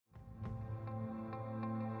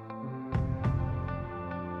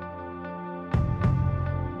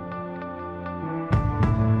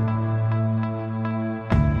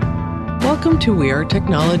Welcome to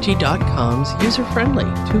WeAreTechnology.com's User-Friendly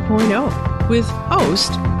 2.0 with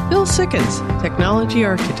host Bill Sikkens, Technology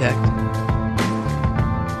Architect.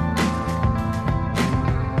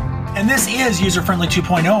 And this is User-Friendly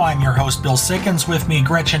 2.0. I'm your host, Bill Sikkens. With me,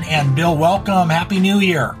 Gretchen and Bill. Welcome. Happy New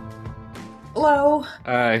Year. Hello.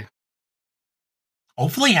 Hi.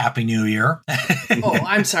 Hopefully, Happy New Year. Oh,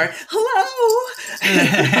 I'm sorry. Hello.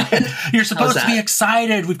 You're supposed to be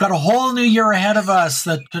excited. We've got a whole new year ahead of us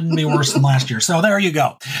that couldn't be worse than last year. So there you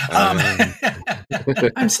go.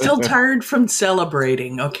 I'm still tired from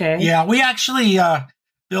celebrating, okay? Yeah, we actually,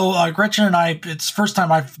 Bill, Gretchen and I, it's the first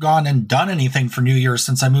time I've gone and done anything for New Year's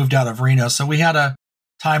since I moved out of Reno. So we had a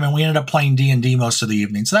time and we ended up playing D&D most of the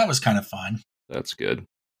evening. So that was kind of fun. That's good.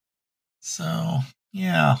 So,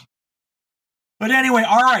 yeah. But anyway,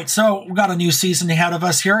 all right, so we've got a new season ahead of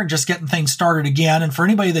us here and just getting things started again. And for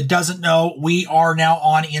anybody that doesn't know, we are now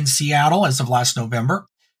on in Seattle as of last November.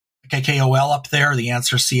 KKOL up there, The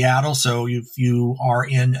Answer Seattle. So if you are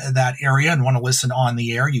in that area and want to listen on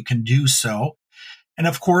the air, you can do so. And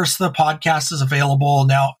of course, the podcast is available.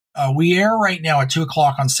 Now, we air right now at 2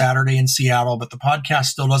 o'clock on Saturday in Seattle, but the podcast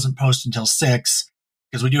still doesn't post until 6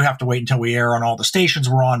 because we do have to wait until we air on all the stations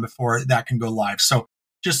we're on before that can go live. So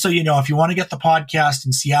just so you know, if you want to get the podcast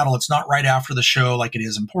in Seattle, it's not right after the show like it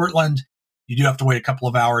is in Portland. You do have to wait a couple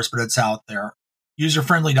of hours, but it's out there.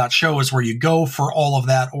 Userfriendly.show is where you go for all of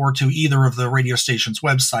that, or to either of the radio station's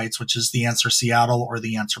websites, which is The Answer Seattle or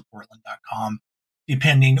TheAnswerPortland.com,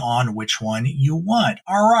 depending on which one you want.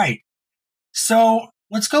 All right. So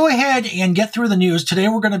let's go ahead and get through the news. Today,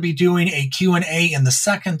 we're going to be doing a Q&A in the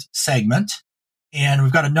second segment. And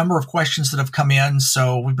we've got a number of questions that have come in,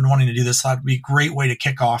 so we've been wanting to do this. That would be a great way to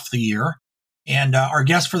kick off the year. And our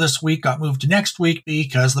guest for this week got moved to next week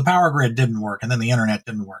because the power grid didn't work and then the internet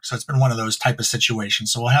didn't work. So it's been one of those type of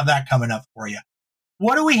situations. So we'll have that coming up for you.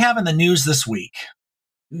 What do we have in the news this week?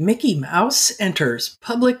 Mickey Mouse enters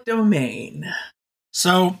public domain.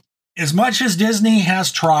 So as much as Disney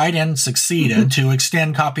has tried and succeeded to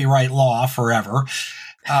extend copyright law forever,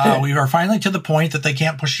 we are finally to the point that they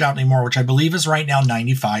can't push it out anymore, which I believe is right now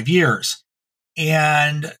 95 years.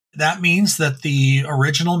 And that means that the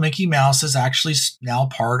original Mickey Mouse is actually now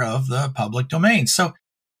part of the public domain. So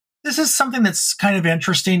this is something that's kind of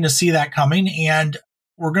interesting to see that coming. And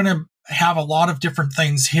we're going to have a lot of different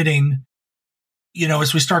things hitting,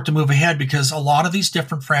 as we start to move ahead, because a lot of these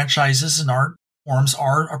different franchises and art forms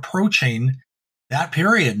are approaching that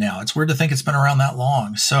period now. It's weird to think it's been around that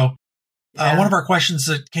long. So one of our questions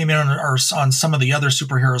that came in are on some of the other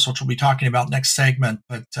superheroes, which we'll be talking about next segment,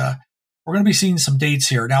 but we're going to be seeing some dates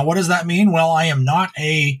here. Now, what does that mean? Well, I am not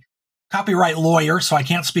a copyright lawyer, so I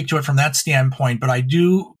can't speak to it from that standpoint, but I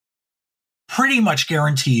do pretty much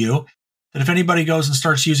guarantee you that if anybody goes and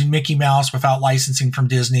starts using Mickey Mouse without licensing from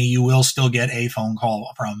Disney, you will still get a phone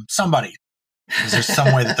call from somebody, because there's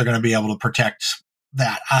some way that they're going to be able to protect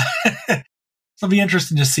that. So it'll be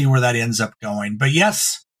interesting to see where that ends up going. But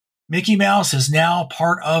yes, Mickey Mouse is now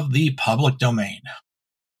part of the public domain.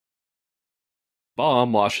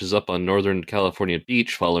 Bomb washes up on Northern California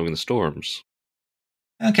beach following the storms.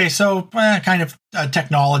 Okay, so kind of a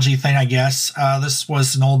technology thing, I guess. This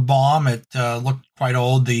was an old bomb. It looked quite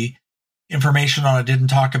old. The information on it didn't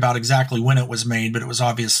talk about exactly when it was made, but it was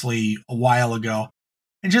obviously a while ago.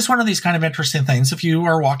 And just one of these kind of interesting things. If you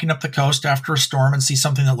are walking up the coast after a storm and see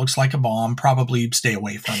something that looks like a bomb, probably stay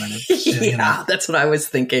away from it. Yeah, that's what I was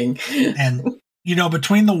thinking. And,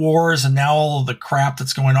 between the wars and now all of the crap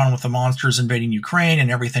that's going on with the monsters invading Ukraine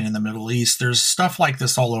and everything in the Middle East, there's stuff like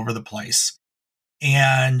this all over the place.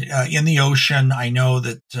 And in the ocean, I know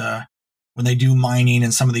that when they do mining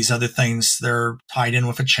and some of these other things, they're tied in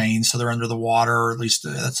with a chain, so they're under the water, or at least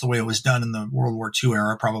that's the way it was done in the World War II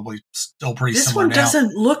era, probably still pretty similar now. This one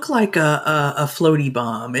doesn't look like a floaty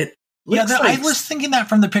bomb. It looks I was thinking that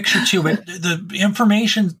from the picture too, but the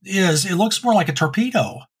information is, it looks more like a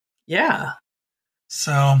torpedo. Yeah.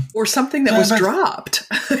 So, or something that was dropped.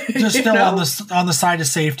 Just still on the side of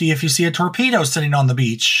safety. If you see a torpedo sitting on the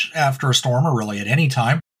beach after a storm, or really at any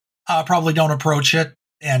time, probably don't approach it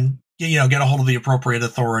and get a hold of the appropriate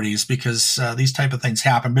authorities, because these type of things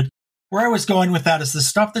happen. But where I was going with that is the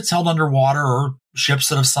stuff that's held underwater, or ships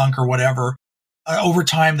that have sunk or whatever. Over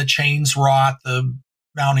time, the chains rot, the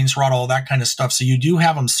mountings rot, all that kind of stuff. So you do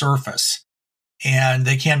have them surface. And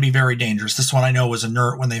they can be very dangerous. This one I know was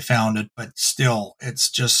inert when they found it, but still, it's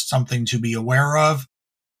just something to be aware of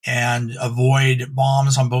and avoid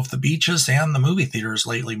bombs on both the beaches and the movie theaters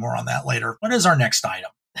lately. More on that later. What is our next item?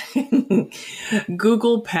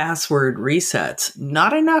 Google password resets.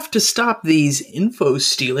 Not enough to stop these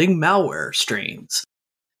info-stealing malware strains.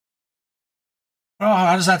 Well,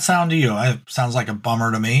 how does that sound to you? It sounds like a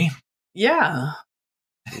bummer to me. Yeah.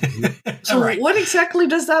 So Right. what exactly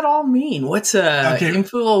does that all mean? What's a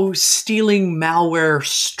info stealing malware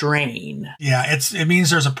strain? Yeah, it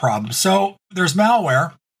means there's a problem. So there's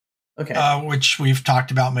malware, which we've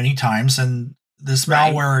talked about many times, and this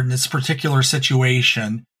malware in this particular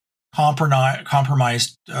situation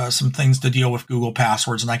compromised some things to deal with Google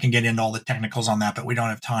passwords, and I can get into all the technicals on that, but we don't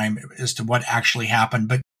have time as to what actually happened.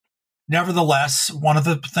 But nevertheless, one of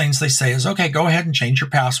the things they say is, okay, go ahead and change your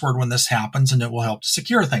password when this happens, and it will help to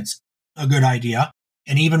secure things. A good idea.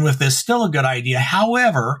 And even with this, still a good idea.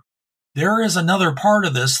 However, there is another part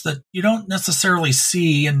of this that you don't necessarily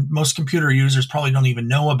see, and most computer users probably don't even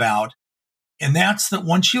know about. And that's that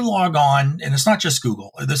once you log on, and it's not just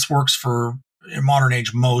Google, this works for, in modern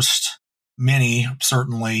age, many,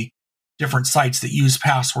 certainly, different sites that use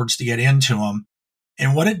passwords to get into them.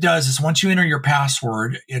 And what it does is once you enter your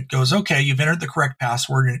password, it goes, okay, you've entered the correct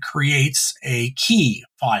password, and it creates a key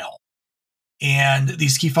file. And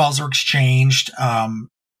these key files are exchanged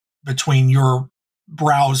between your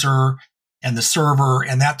browser and the server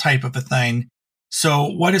and that type of a thing. So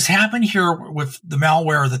what has happened here with the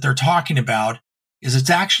malware that they're talking about is it's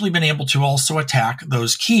actually been able to also attack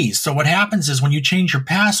those keys. So what happens is when you change your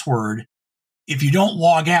password, if you don't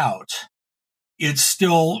log out, it's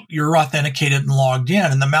still, you're authenticated and logged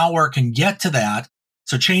in, and the malware can get to that.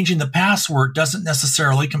 So changing the password doesn't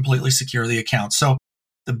necessarily completely secure the account. So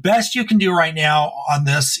the best you can do right now on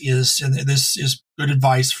this is, and this is good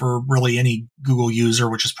advice for really any Google user,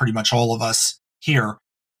 which is pretty much all of us here,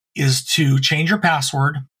 is to change your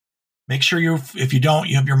password. Make sure if you don't,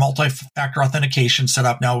 you have your multi-factor authentication set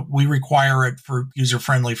up. Now, we require it for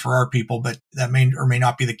user-friendly for our people, but that may or may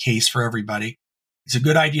not be the case for everybody. It's a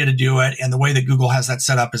good idea to do it. And the way that Google has that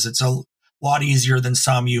set up is it's a lot easier than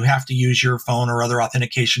some. You have to use your phone or other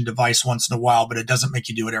authentication device once in a while, but it doesn't make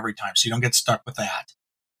you do it every time. So you don't get stuck with that.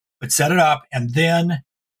 But set it up. And then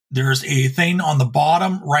there's a thing on the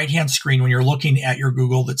bottom right-hand screen when you're looking at your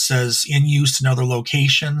Google that says in use in other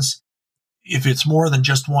locations. If it's more than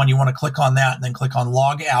just one, you want to click on that and then click on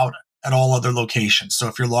log out at all other locations. So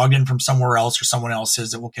if you're logged in from somewhere else or someone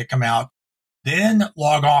else's, it will kick them out. Then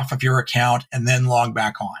log off of your account and then log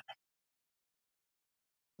back on.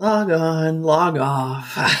 Log on, log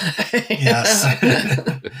off. Yes.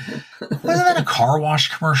 Wasn't that a car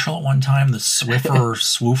wash commercial at one time? The Swiffer or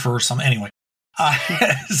Swoofer or something. Anyway.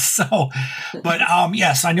 Yes,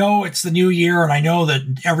 I know it's the new year, and I know that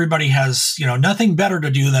everybody has, nothing better to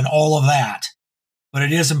do than all of that. But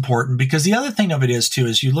it is important because the other thing of it is too,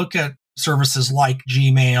 is you look at services like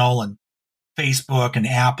Gmail and Facebook and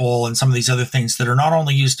Apple and some of these other things that are not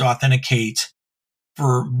only used to authenticate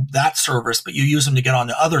for that service, but you use them to get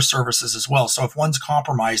onto other services as well. So if one's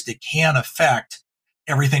compromised, it can affect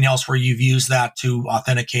everything else where you've used that to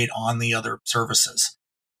authenticate on the other services.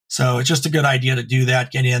 So it's just a good idea to do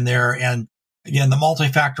that, get in there. And again, the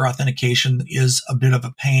multi-factor authentication is a bit of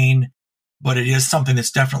a pain, but it is something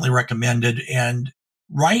that's definitely recommended. And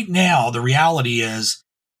right now, the reality is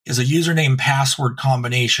a username password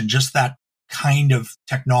combination. Just that kind of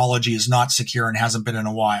technology is not secure and hasn't been in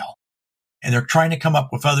a while. And they're trying to come up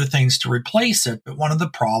with other things to replace it. But one of the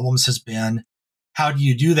problems has been, how do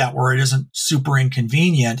you do that where it isn't super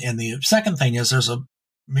inconvenient? And the second thing is there's a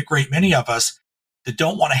great many of us that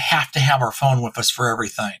don't want to have our phone with us for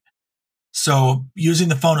everything. So using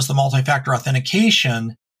the phone as the multi-factor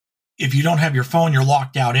authentication, if you don't have your phone, you're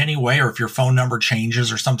locked out anyway, or if your phone number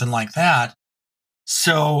changes or something like that.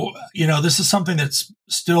 So, this is something that's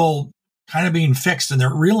still kind of being fixed, and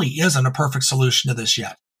there really isn't a perfect solution to this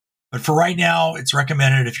yet. But for right now, it's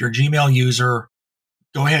recommended if you're a Gmail user,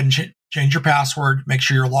 go ahead and change your password, make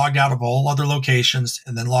sure you're logged out of all other locations,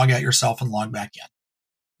 and then log out yourself and log back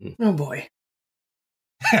in. Oh boy.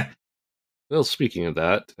 Well, speaking of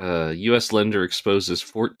that, U.S. lender exposes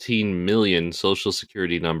 14 million Social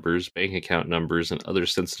Security numbers, bank account numbers, and other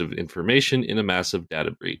sensitive information in a massive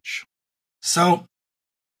data breach. So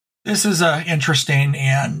this is interesting,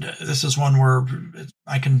 and this is one where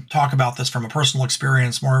I can talk about this from a personal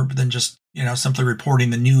experience more than just, simply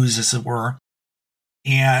reporting the news, as it were.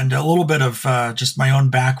 And a little bit of just my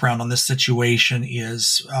own background on this situation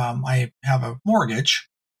is I have a mortgage.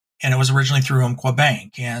 And it was originally through Umpqua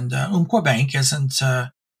Bank. And Umpqua Bank isn't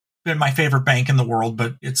been my favorite bank in the world,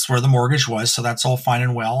 but it's where the mortgage was. So that's all fine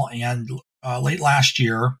and well. And late last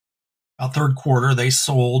year, about third quarter, they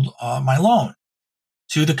sold my loan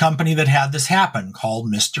to the company that had this happen,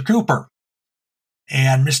 called Mr. Cooper.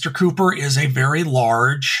 And Mr. Cooper is a very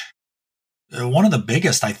large, one of the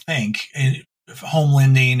biggest, I think, in home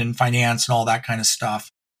lending and finance and all that kind of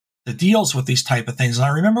stuff. that deals with these type of things. And I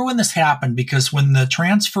remember when this happened, because when the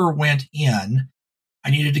transfer went in, I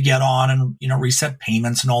needed to get on and, reset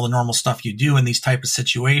payments and all the normal stuff you do in these type of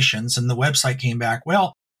situations. And the website came back,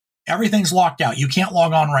 well, everything's locked out. You can't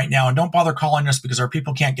log on right now, and don't bother calling us because our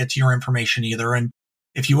people can't get to your information either. And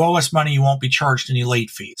if you owe us money, you won't be charged any late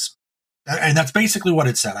fees. And that's basically what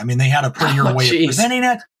it said. I mean, they had a prettier way of presenting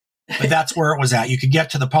it, but that's where it was at. You could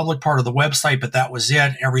get to the public part of the website, but that was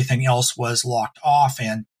it. Everything else was locked off.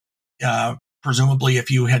 And presumably,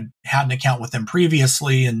 if you had an account with them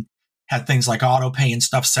previously and had things like auto pay and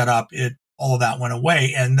stuff set up, all of that went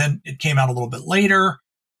away. And then it came out a little bit later,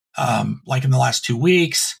 like in the last 2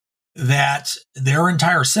 weeks, that their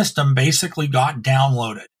entire system basically got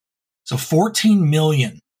downloaded. So 14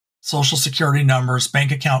 million Social Security numbers,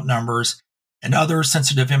 bank account numbers, and other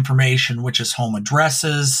sensitive information, which is home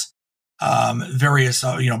addresses, various,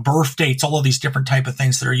 birth dates, all of these different type of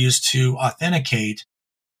things that are used to authenticate,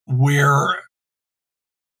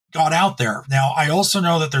 got out there. Now, I also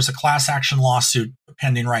know that there's a class action lawsuit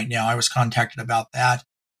pending right now. I was contacted about that.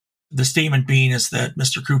 The statement being is that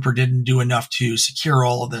Mr. Cooper didn't do enough to secure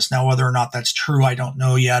all of this. Now, whether or not that's true, I don't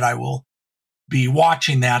know yet. I will be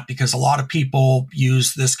watching that because a lot of people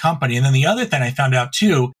use this company. And then the other thing I found out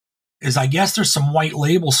too is I guess there's some white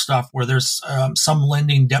label stuff where there's some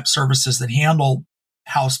lending debt services that handle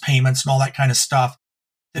house payments and all that kind of stuff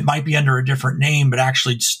that might be under a different name, but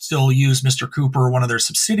actually still use Mr. Cooper, one of their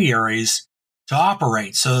subsidiaries, to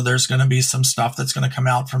operate. So there's going to be some stuff that's going to come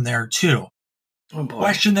out from there too. Oh boy.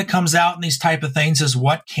 Question that comes out in these type of things is,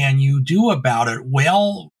 what can you do about it?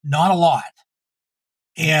 Well, not a lot.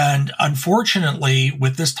 And unfortunately,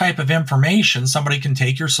 with this type of information, somebody can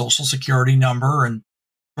take your Social Security number and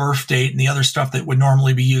birth date and the other stuff that would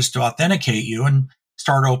normally be used to authenticate you and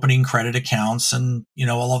start opening credit accounts and,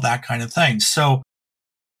 all of that kind of thing. So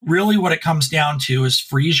really what it comes down to is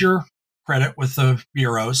freeze your credit with the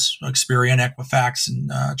bureaus, Experian, Equifax, and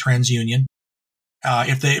TransUnion.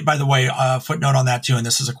 By the way, footnote on that too, and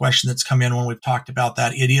this is a question that's come in when we've talked about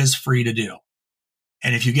that, it is free to do.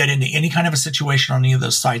 And if you get into any kind of a situation on any of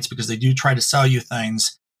those sites, because they do try to sell you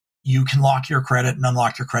things, you can lock your credit and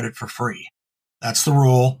unlock your credit for free. That's the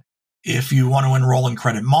rule. If you want to enroll in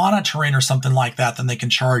credit monitoring or something like that, then they can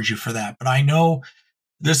charge you for that. But I know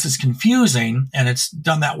this is confusing, and it's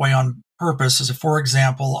done that way on purpose. As for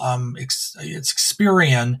example, it's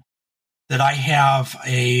Experian that I have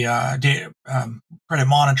a credit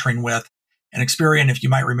monitoring with. And Experian, if you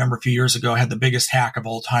might remember a few years ago, had the biggest hack of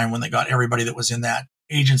all time when they got everybody that was in that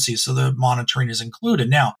agency. So the monitoring is included.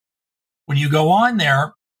 Now, when you go on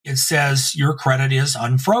there, it says your credit is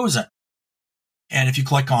unfrozen. And if you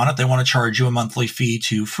click on it, they want to charge you a monthly fee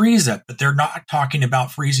to freeze it. But they're not talking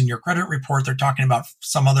about freezing your credit report. They're talking about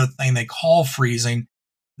some other thing they call freezing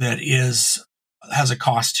that has a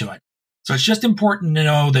cost to it. So it's just important to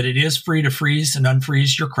know that it is free to freeze and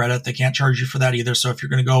unfreeze your credit. They can't charge you for that either. So if you're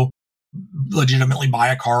going to go legitimately buy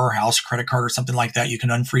a car or house, credit card or something like that, you can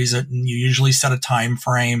unfreeze it, and you usually set a time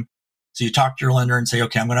frame. So you talk to your lender and say,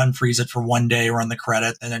 okay, I'm going to unfreeze it for 1 day, run the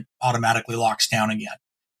credit, and it automatically locks down again.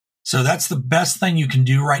 So that's the best thing you can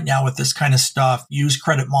do right now with this kind of stuff. Use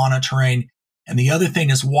credit monitoring. And the other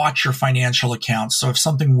thing is watch your financial accounts. So if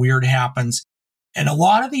something weird happens, and a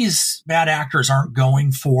lot of these bad actors aren't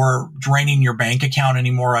going for draining your bank account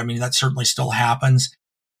anymore. I mean, that certainly still happens.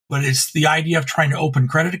 But it's the idea of trying to open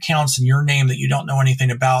credit accounts in your name that you don't know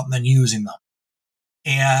anything about and then using them.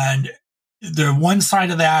 And the one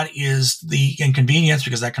side of that is the inconvenience,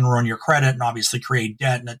 because that can ruin your credit and obviously create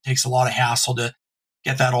debt. And it takes a lot of hassle to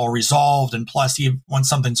get that all resolved. And plus, even once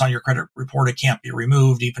something's on your credit report, it can't be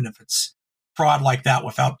removed, even if it's fraud like that,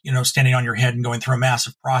 without, standing on your head and going through a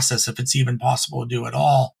massive process, if it's even possible to do at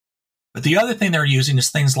all. But the other thing they're using is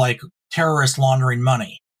things like terrorist laundering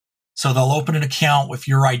money. So they'll open an account with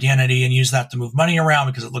your identity and use that to move money around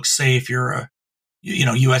because it looks safe. You're a,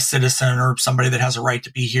 U.S. citizen or somebody that has a right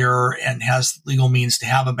to be here and has legal means to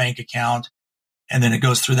have a bank account. And then it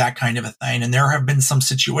goes through that kind of a thing. And there have been some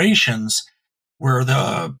situations where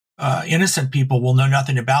the innocent people will know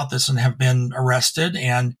nothing about this and have been arrested.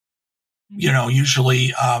 And,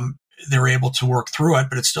 usually they're able to work through it,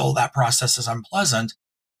 but it's still, that process is unpleasant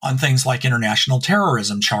on things like international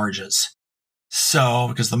terrorism charges. So,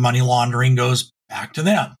 because the money laundering goes back to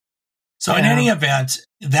them. So in any event,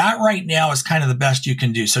 that right now is kind of the best you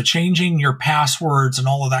can do. So changing your passwords and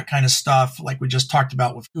all of that kind of stuff, like we just talked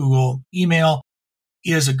about with Google email,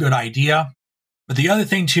 is a good idea. But the other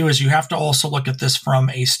thing too is you have to also look at this from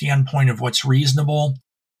a standpoint of what's reasonable.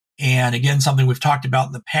 And again, something we've talked about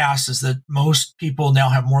in the past is that most people now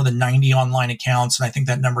have more than 90 online accounts. And I think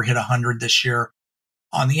that number hit 100 this year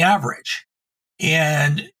on the average.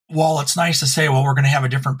 And while it's nice to say, well, we're going to have a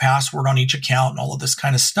different password on each account and all of this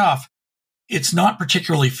kind of stuff, it's not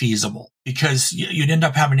particularly feasible because you'd end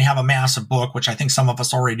up having to have a massive book, which I think some of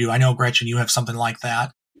us already do. I know, Gretchen, you have something like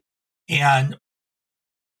that. And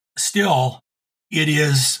still,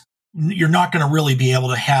 you're not going to really be able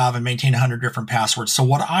to have and maintain 100 different passwords. So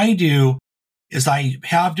what I do is I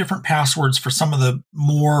have different passwords for some of the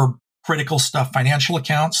more critical stuff, financial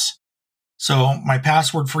accounts. So my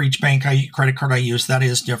password for each credit card I use, that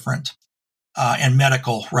is different, and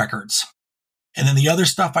medical records. And then the other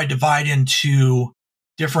stuff I divide into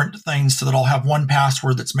different things so that I'll have one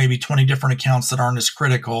password that's maybe 20 different accounts that aren't as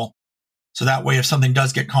critical. So that way, if something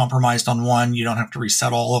does get compromised on one, you don't have to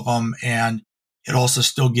reset all of them. And it also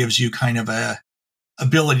still gives you kind of a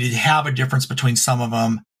ability to have a difference between some of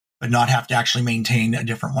them, but not have to actually maintain a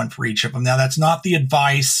different one for each of them. Now, that's not the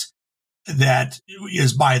advice that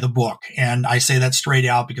is by the book. And I say that straight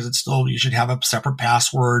out because it's still, you should have a separate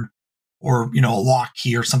password or, a lock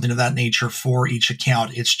key or something of that nature for each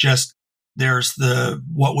account. It's just, there's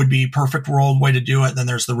what would be perfect world way to do it. And then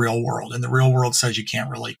there's the real world. And the real world says you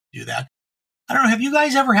can't really do that. I don't know. Have you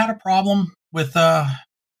guys ever had a problem with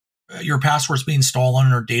your passwords being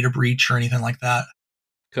stolen or data breach or anything like that?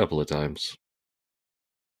 A couple of times.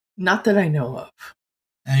 Not that I know of.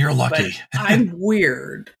 Yeah, you're lucky. I'm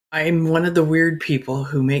weird. I'm one of the weird people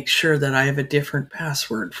who makes sure that I have a different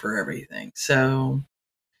password for everything. So,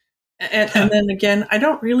 and then again, I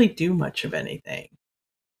don't really do much of anything.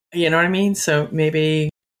 You know what I mean? So maybe.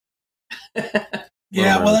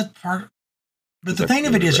 Yeah, well, that's part. But the thing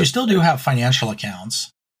of it is, you still do have financial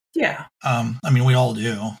accounts. Yeah. We all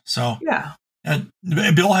do. So. Yeah.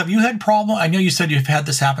 Bill, have you had problem? I know you said you've had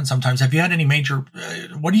this happen sometimes. Have you had any major?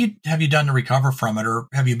 What have you done to recover from it, or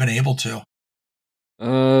have you been able to?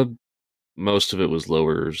 Most of it was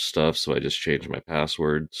lower stuff, so I just changed my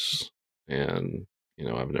passwords, and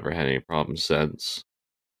I've never had any problems since.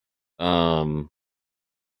 The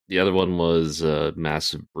other one was a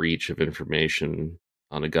massive breach of information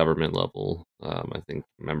on a government level. I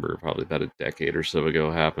remember probably about a decade or so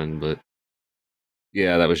ago happened, but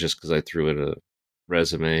yeah, that was just because I threw in a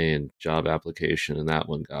resume and job application, and that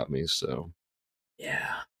one got me. So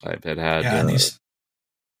yeah, I've had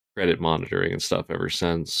credit monitoring and stuff ever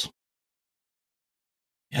since.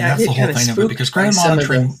 Yeah, that's the whole thing of it, because credit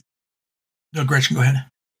monitoring. No, Gretchen, go ahead.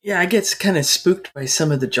 Yeah, I get kind of spooked by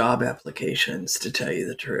some of the job applications, to tell you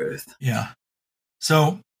the truth. Yeah.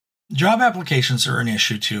 So job applications are an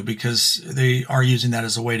issue too, because they are using that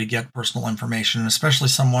as a way to get personal information, and especially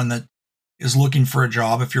someone that is looking for a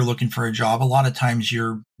job. If you're looking for a job, a lot of times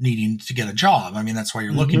you're needing to get a job. That's why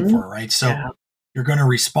you're looking for it, right? So you're going to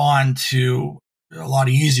respond to a lot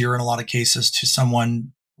easier in a lot of cases to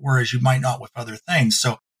someone, whereas you might not with other things.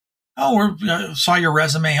 So, we saw your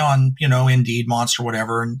resume on, Indeed, Monster,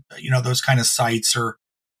 whatever. And, those kind of sites are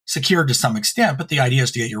secured to some extent, but the idea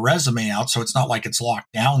is to get your resume out. So it's not like it's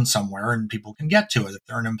locked down somewhere and people can get to it if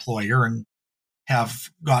they're an employer and have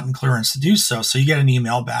gotten clearance to do so. So you get an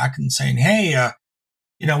email back and saying, hey,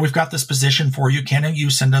 we've got this position for you. Can you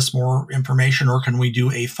send us more information, or can we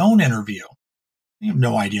do a phone interview? You have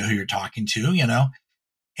no idea who you're talking to,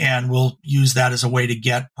 and we'll use that as a way to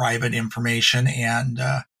get private information. And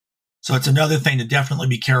so it's another thing to definitely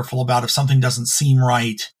be careful about. If something doesn't seem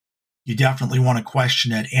right, you definitely want to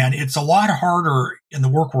question it. And it's a lot harder in the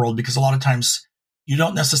work world because a lot of times you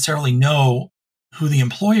don't necessarily know who the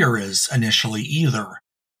employer is initially either.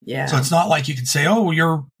 Yeah. So it's not like you can say,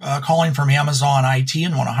 you're calling from Amazon IT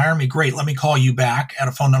and want to hire me. Great. Let me call you back at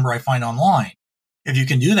a phone number I find online. If you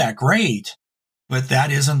can do that, great. But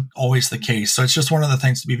that isn't always the case. So it's just one of the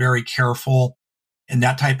things to be very careful in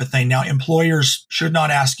that type of thing. Now, employers should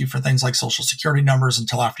not ask you for things like social security numbers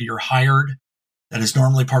until after you're hired. That is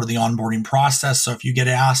normally part of the onboarding process. So if you get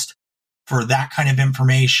asked for that kind of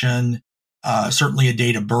information, certainly a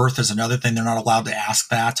date of birth is another thing. They're not allowed to ask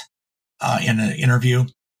that in an interview.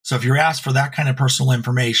 So if you're asked for that kind of personal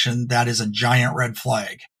information, that is a giant red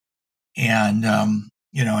flag. And,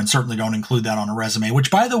 and certainly don't include that on a resume,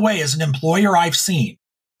 which, by the way, as an employer, I've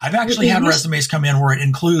actually had resumes come in where it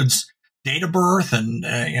includes date of birth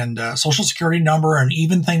and social security number, and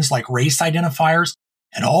even things like race identifiers.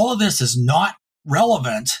 And all of this is not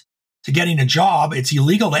relevant to getting a job. It's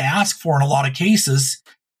illegal to ask for in a lot of cases.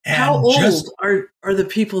 And how old are the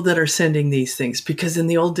people that are sending these things? Because in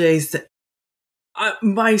the old days,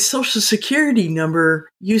 my social security number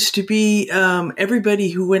used to be everybody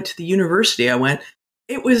who went to the university I went,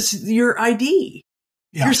 it was your ID.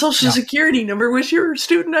 Yeah, your social security number was your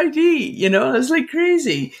student ID. It was like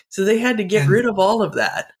crazy. So they had to get rid of all of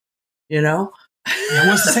that, It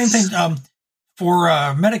was the same thing for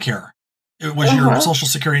Medicare. It was your social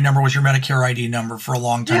security number was your Medicare ID number for a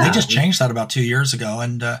long time. They just changed that about 2 years ago.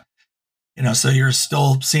 And, so you're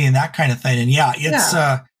still seeing that kind of thing. And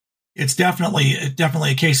it's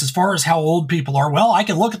definitely a case as far as how old people are. Well, I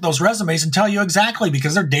can look at those resumes and tell you exactly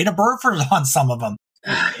because their date of birth is on some of them.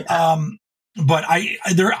 But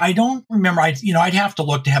I don't remember. I'd have to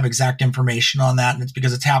look to have exact information on that. And it's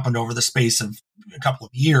because it's happened over the space of a couple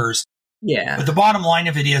of years. Yeah. But the bottom line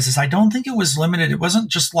of it is I don't think it was limited. It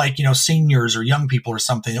wasn't just like, seniors or young people or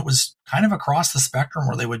something. It was kind of across the spectrum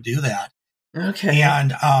where they would do that. Okay.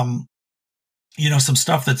 And, some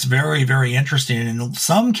stuff that's very, very interesting. And in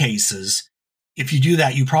some cases, if you do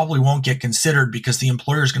that, you probably won't get considered because the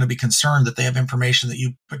employer is going to be concerned that they have information that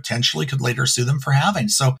you potentially could later sue them for having.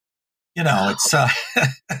 So, it's,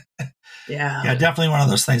 definitely one of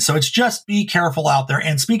those things. So it's just be careful out there.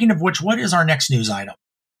 And speaking of which, what is our next news item?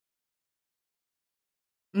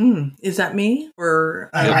 Is that me or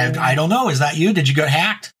I don't know. Is that you? Did you get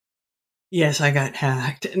hacked? Yes, I got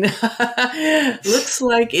hacked. Looks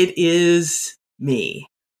like it is me.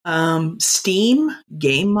 Steam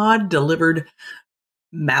game mod delivered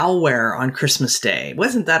malware on Christmas Day.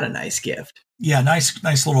 Wasn't that a nice gift? Yeah,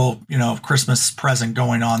 nice little, Christmas present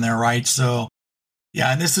going on there, right? So,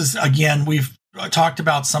 yeah, and this is, again, we've talked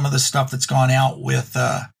about some of the stuff that's gone out with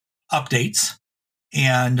updates.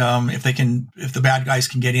 And if the bad guys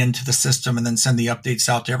can get into the system and then send the updates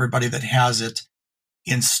out to everybody that has it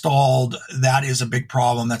installed, that is a big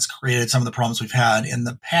problem. That's created some of the problems we've had in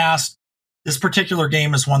the past. This particular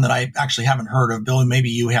game is one that I actually haven't heard of. Billy, maybe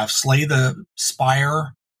you have. Slay the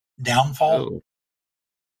Spire Downfall. Oh.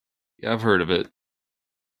 Yeah, I've heard of it.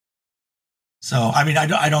 So, I mean,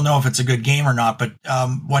 I don't know if it's a good game or not, but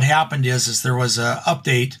what happened is there was an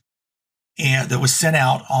update that was sent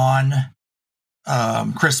out on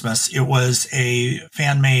Christmas. It was a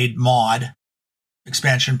fan-made mod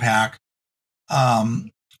expansion pack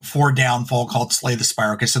for Downfall called Slay the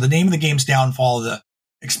Spire. Okay, so the name of the game's Downfall. The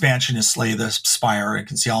expansion is Slay the Spire. You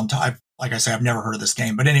can see like I say, I've never heard of this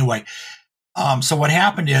game, but anyway. So what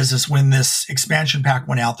happened is when this expansion pack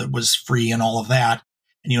went out that was free and all of that,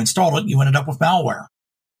 and you installed it, you ended up with malware.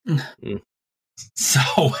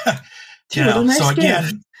 So, nice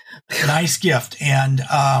again, nice gift. And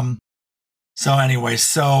so anyway,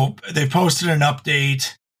 so they posted an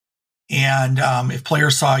update, and if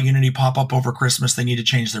players saw Unity pop up over Christmas, they need to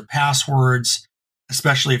change their passwords,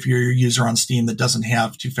 especially if you're a user on Steam that doesn't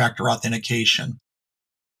have two-factor authentication.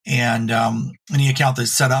 And any account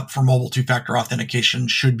that's set up for mobile two-factor authentication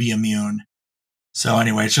should be immune. So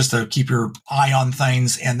anyway, it's just to keep your eye on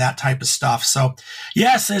things and that type of stuff. So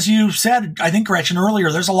yes, as you said, I think, Gretchen,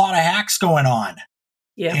 earlier, there's a lot of hacks going on.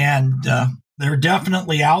 Yeah. And they're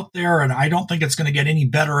definitely out there, and I don't think it's going to get any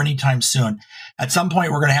better anytime soon. At some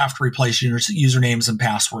point, we're going to have to replace usernames and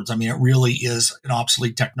passwords. I mean, it really is an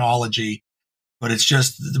obsolete technology, but it's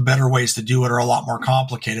just the better ways to do it are a lot more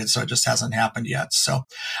complicated, so it just hasn't happened yet. So,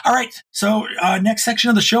 all right. So next section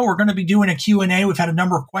of the show, we're going to be doing a Q&A. We've had a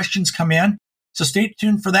number of questions come in, so stay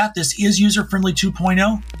tuned for that. This is User Friendly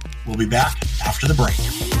 2.0. We'll be back after the break.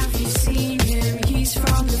 Have you seen him? He's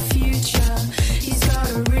from the future. He's got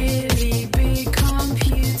a really big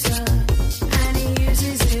computer, and he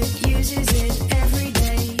uses it every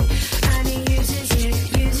day, and he uses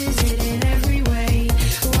it in every way.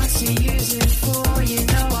 What's he use it for? You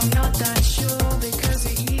know, I'm not that sure, because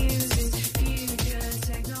it uses future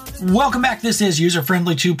technology. Welcome back. This is User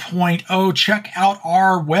Friendly 2.0. Check out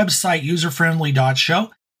our website,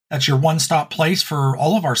 userfriendly.show. That's your one-stop place for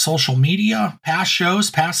all of our social media, past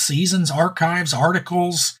shows, past seasons, archives,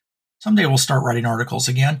 articles. Someday we'll start writing articles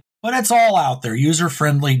again, but it's all out there,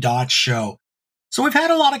 userfriendly.show. So we've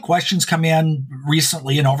had a lot of questions come in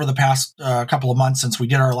recently and over the past couple of months since we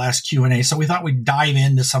did our last Q&A. So we thought we'd dive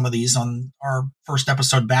into some of these on our first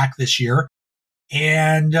episode back this year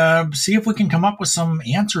and see if we can come up with some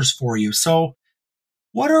answers for you. So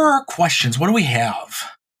what are our questions? What do we have?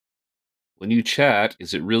 When you chat,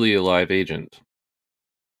 is it really a live agent?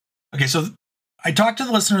 Okay, so I talked to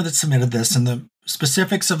the listener that submitted this, and the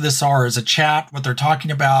specifics of this are, as a chat, what they're talking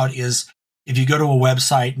about is if you go to a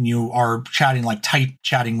website and you are chatting, like type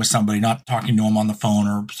chatting with somebody, not talking to them on the phone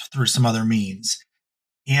or through some other means.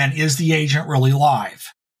 And is the agent really live?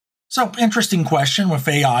 So, interesting question with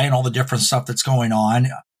AI and all the different stuff that's going on.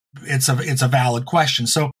 It's a valid question.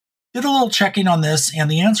 So, did a little checking on this, and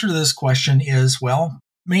the answer to this question is, well,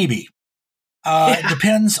 maybe. It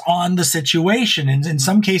depends on the situation. And in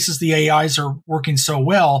some cases, the AIs are working so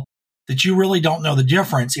well that you really don't know the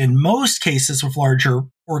difference. In most cases with larger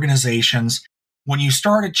organizations, when you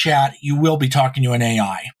start a chat, you will be talking to an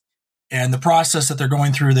AI. And the process that they're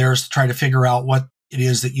going through there is to try to figure out what it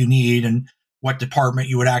is that you need and what department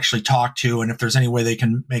you would actually talk to, and if there's any way they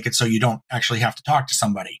can make it so you don't actually have to talk to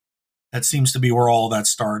somebody. That seems to be where all that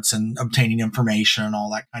starts, and obtaining information and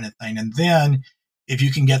all that kind of thing. And then if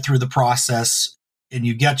you can get through the process and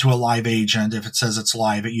you get to a live agent, if it says it's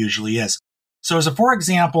live, it usually is. So as a, for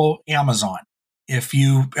example, Amazon. If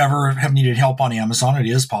you ever have needed help on Amazon, it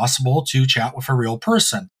is possible to chat with a real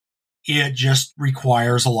person. It just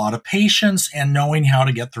requires a lot of patience and knowing how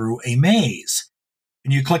to get through a maze.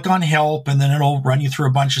 And you click on help, and then it'll run you through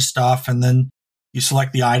a bunch of stuff, and then you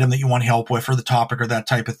select the item that you want help with or the topic or that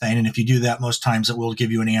type of thing. And if you do that, most times it will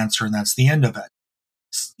give you an answer, and that's the end of it.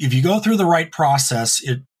 If you go through the right process,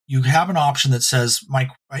 you have an option that says, my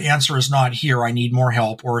answer is not here, I need more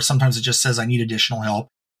help. Or sometimes it just says, I need additional help.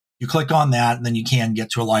 You click on that, and then you can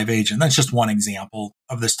get to a live agent. That's just one example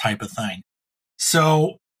of this type of thing.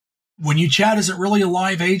 So when you chat, is it really a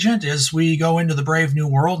live agent as we go into the brave new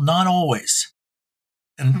world? Not always.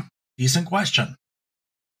 And decent question.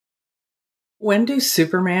 When do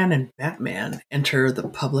Superman and Batman enter the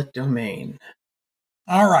public domain?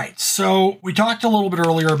 All right. So we talked a little bit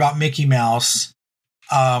earlier about Mickey Mouse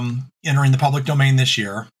entering the public domain this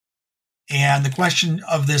year. And the question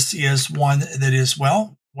of this is one that is,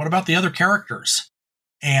 well, what about the other characters?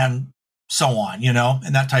 And so on,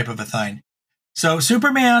 and that type of a thing. So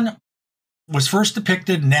Superman was first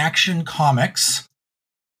depicted in Action Comics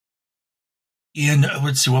in,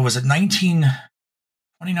 let's see, what was it,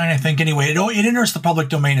 1929, I think. Anyway, it enters the public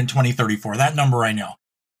domain in 2034. That number I know.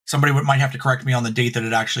 Somebody might have to correct me on the date that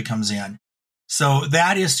it actually comes in. So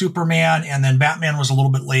that is Superman, and then Batman was a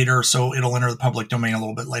little bit later, so it'll enter the public domain a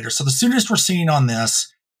little bit later. So the soonest we're seeing on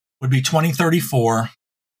this would be 2034.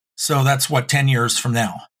 So that's 10 years from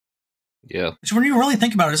now. Yeah. Which, when you really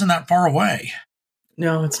think about it, isn't that far away.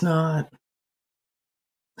 No, it's not.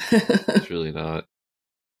 It's really not.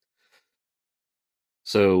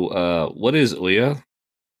 So, what is Ouya?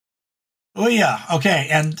 Ouya. Okay.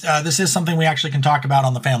 And this is something we actually can talk about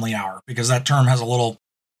on the Family Hour, because that term has a little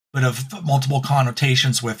bit of multiple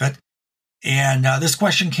connotations with it. And this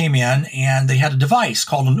question came in, and they had a device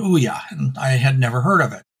called an Ouya, and I had never heard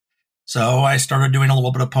of it. So I started doing a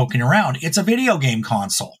little bit of poking around. It's a video game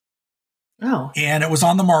console. Oh. And it was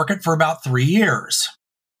on the market for about 3 years.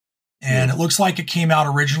 And it looks like it came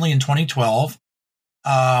out originally in 2012.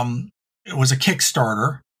 It was a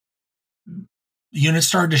Kickstarter. The unit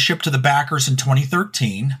started to ship to the backers in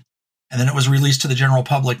 2013. And then it was released to the general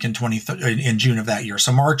public in June of that year.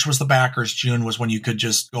 So March was the backers. June was when you could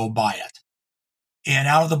just go buy it. And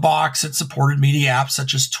out of the box, it supported media apps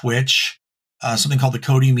such as Twitch, something called the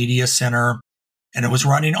Kodi Media Center, and it was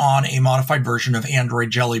running on a modified version of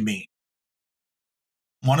Android Jelly Bean.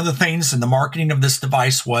 One of the things in the marketing of this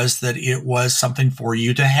device was that it was something for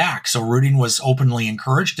you to hack. So rooting was openly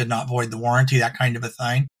encouraged, did not void the warranty, that kind of a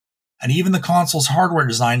thing. And even the console's hardware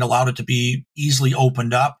design allowed it to be easily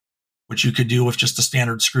opened up, which you could do with just a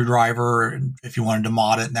standard screwdriver. And if you wanted to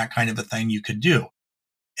mod it and that kind of a thing, you could do.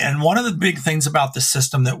 And one of the big things about this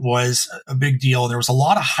system that was a big deal, there was a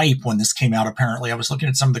lot of hype when this came out, apparently. I was looking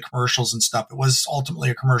at some of the commercials and stuff. It was ultimately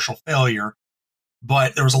a commercial failure,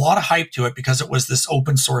 but there was a lot of hype to it because it was this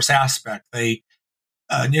open source aspect. They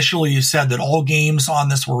initially said that all games on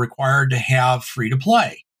this were required to have free to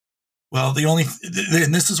play. Well,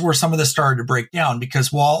 and this is where some of this started to break down,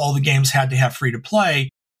 because while all the games had to have free to play,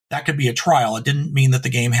 that could be a trial. It didn't mean that the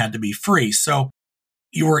game had to be free. So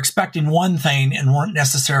you were expecting one thing and weren't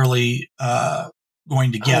necessarily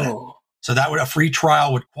going to get it. So a free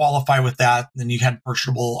trial would qualify with that. Then you had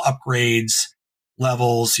purchasable upgrades,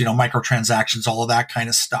 levels, microtransactions, all of that kind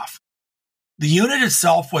of stuff. The unit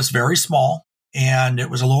itself was very small, and it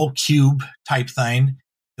was a little cube type thing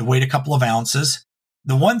that weighed a couple of ounces.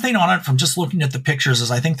 The one thing on it, from just looking at the pictures,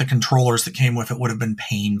 is I think the controllers that came with it would have been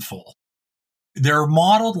painful. They're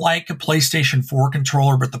modeled like a PlayStation 4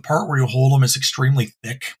 controller, but the part where you hold them is extremely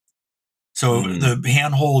thick. So the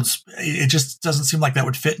handholds, it just doesn't seem like that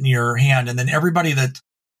would fit in your hand. And then everybody that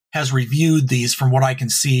has reviewed these, from what I can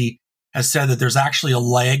see, has said that there's actually a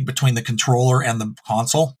lag between the controller and the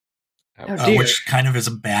console, which kind of is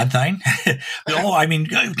a bad thing. I mean,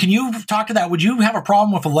 can you talk to that? Would you have a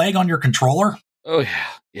problem with a lag on your controller? Oh,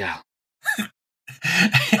 yeah.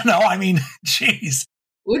 I mean, geez.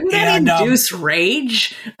 Wouldn't that induce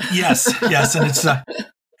rage? Yes. And it's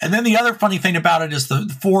and then the other funny thing about it is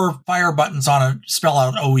the 4 fire buttons on it spell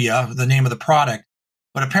out Ouya, the name of the product,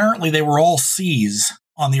 but apparently they were all C's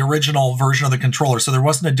on the original version of the controller, so there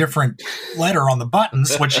wasn't a different letter on the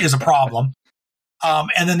buttons, which is a problem.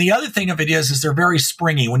 And then the other thing of it is they're very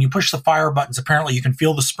springy. When you push the fire buttons, apparently you can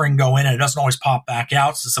feel the spring go in, and it doesn't always pop back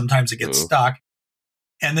out, so sometimes it gets stuck.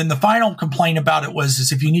 And then the final complaint about it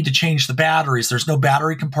is if you need to change the batteries, there's no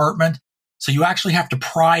battery compartment. So you actually have to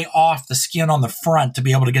pry off the skin on the front to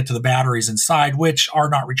be able to get to the batteries inside, which are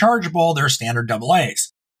not rechargeable. They're standard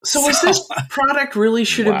AA's. So was this product really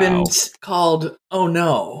should have been called "Oh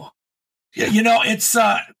No"? You know, it's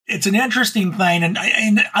an interesting thing, and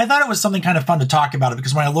I thought it was something kind of fun to talk about it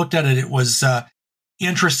because when I looked at it, it was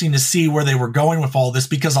interesting to see where they were going with all this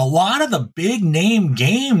because a lot of the big name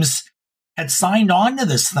games had signed on to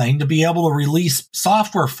this thing to be able to release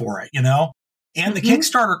software for it, you know. And the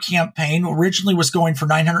Kickstarter campaign originally was going for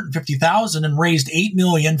 $950,000 and raised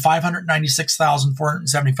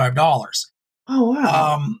 $8,596,475. Oh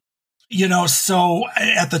wow! You know, so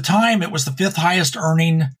at the time it was the 5th highest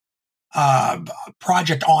earning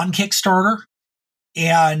project on Kickstarter,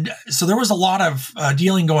 and so there was a lot of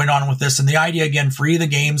dealing going on with this. And the idea again, free the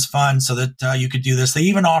games fund so that you could do this. They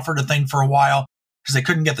even offered a thing for a while because they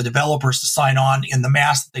couldn't get the developers to sign on in the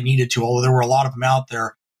mass that they needed to. Although there were a lot of them out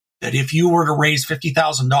there. That if you were to raise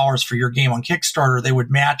 $50,000 for your game on Kickstarter, they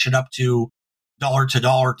would match it up to dollar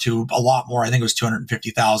to a lot more. I think it was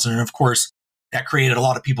 $250,000. And of course, that created a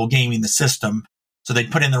lot of people gaming the system. So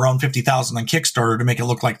they'd put in their own $50,000 on Kickstarter to make it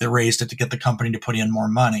look like they raised it to get the company to put in more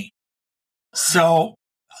money. So,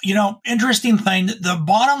 you know, interesting thing. The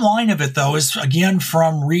bottom line of it, though, is again,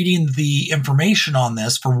 from reading the information on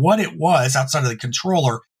this for what it was outside of the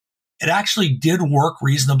controller, it actually did work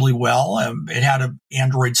reasonably well. It had an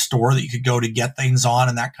Android store that you could go to get things on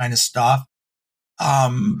and that kind of stuff.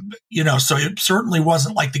 You know, so it certainly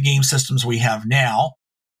wasn't like the game systems we have now,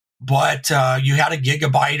 but you had a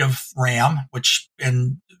gigabyte of RAM, which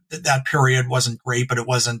in that period wasn't great, but it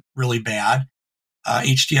wasn't really bad.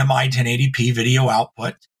 HDMI 1080p video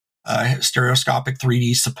output, stereoscopic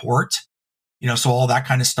 3D support. You know, so all that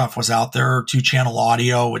kind of stuff was out there. 2-channel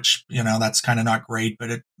audio, which, you know, that's kind of not great,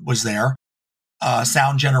 but it was there.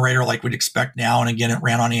 Sound generator like we'd expect now. And again, it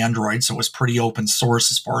ran on Android, so it was pretty open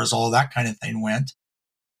source as far as all of that kind of thing went.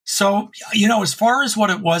 So, you know, as far as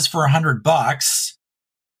what it was for $100,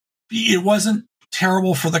 it wasn't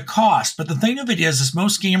terrible for the cost. But the thing of it is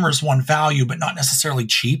most gamers want value, but not necessarily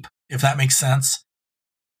cheap, if that makes sense.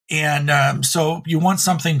 And so you want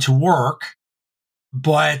something to work.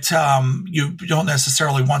 But you don't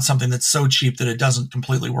necessarily want something that's so cheap that it doesn't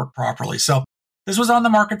completely work properly. So this was on the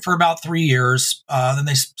market for about 3 years. Then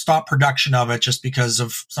they stopped production of it just because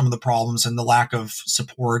of some of the problems and the lack of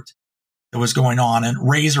support that was going on. And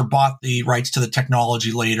Razer bought the rights to the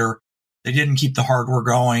technology later. They didn't keep the hardware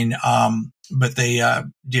going, but they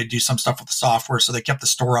did do some stuff with the software. So they kept the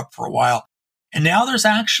store up for a while. And now there's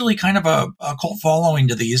actually kind of a cult following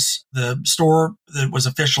to these. The store that was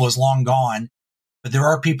official is long gone. But there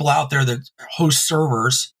are people out there that host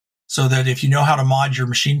servers so that if you know how to mod your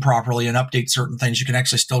machine properly and update certain things, you can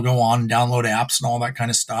actually still go on and download apps and all that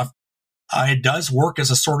kind of stuff. It does work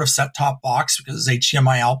as a sort of set-top box because it's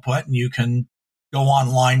HDMI output and you can go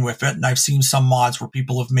online with it. And I've seen some mods where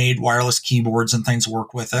people have made wireless keyboards and things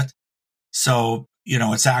work with it. So, you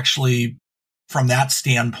know, it's actually, from that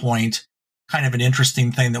standpoint, kind of an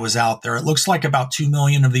interesting thing that was out there. It looks like about 2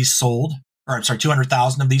 million of these sold, or I'm sorry,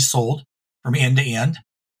 200,000 of these sold from end to end,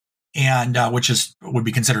 and which would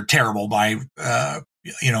be considered terrible by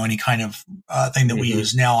you know, any kind of thing that we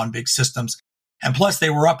use now on big systems. And plus, they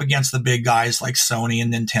were up against the big guys like Sony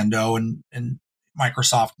and Nintendo and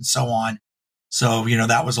Microsoft and so on. So, you know,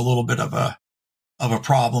 that was a little bit of a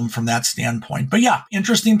problem from that standpoint. But yeah,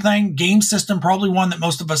 interesting thing. Game system, probably one that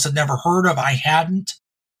most of us had never heard of. I hadn't.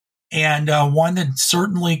 And one that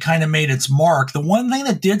certainly kind of made its mark. The one thing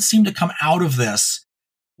that did seem to come out of this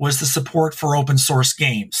was the support for open source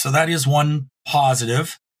games. So that is one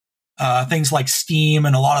positive. Things like Steam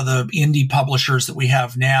and a lot of the indie publishers that we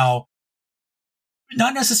have now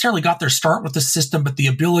not necessarily got their start with the system, but the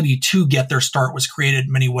ability to get their start was created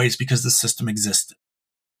in many ways because the system existed.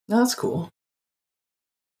 That's cool.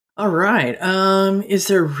 All right. Is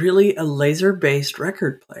there really a laser-based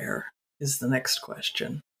record player? Is the next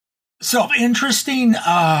question. So interesting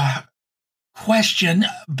question,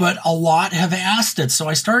 but a lot have asked it. So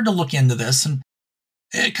I started to look into this, and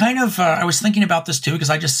it kind of, I was thinking about this too, because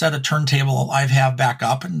I just set a turntable I have back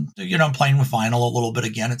up, and, you know, I'm playing with vinyl a little bit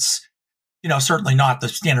again. It's, you know, certainly not the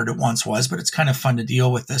standard it once was, but it's kind of fun to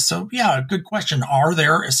deal with this. So yeah, good question. Are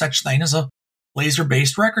there a such thing as a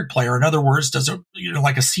laser-based record player? In other words, does it, you know,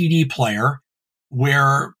 like a CD player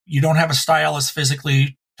where you don't have a stylus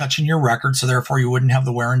physically touching your record, so therefore you wouldn't have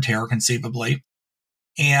the wear and tear conceivably.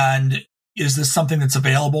 And is this something that's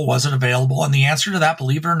available? Was it available? And the answer to that,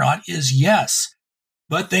 believe it or not, is yes.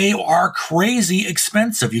 But they are crazy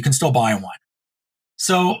expensive. You can still buy one.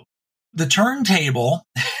 So the turntable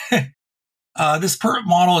This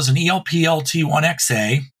model is an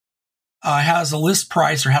ELP-LT1XA. Has a list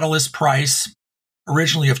price, or had a list price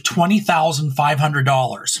originally of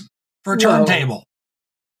 $20,500 for a turntable.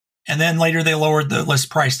 And then later they lowered the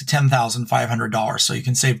list price to $10,500. So you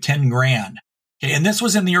can save 10 grand. Okay. And this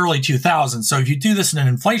was in the early 2000s. So if you do this in an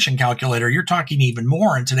inflation calculator, you're talking even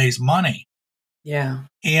more in today's money. Yeah.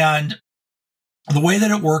 And the way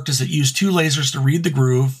that it worked is it used 2 lasers to read the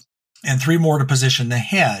groove and 3 more to position the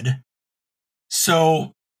head.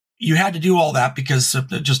 So you had to do all that because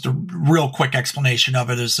just a real quick explanation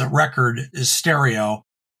of it is the record is stereo,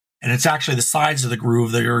 and it's actually the sides of the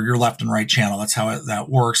groove that are your left and right channel. That's how that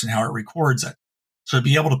works and how it records it. So to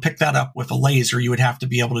be able to pick that up with a laser, you would have to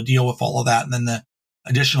be able to deal with all of that. And then the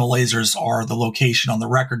additional lasers are the location on the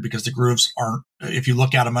record, because the grooves aren't, if you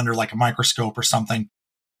look at them under like a microscope or something,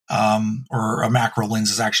 or a macro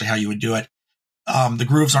lens is actually how you would do it. The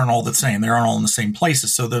grooves aren't all the same. They aren't all in the same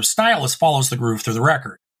places. So the stylus follows the groove through the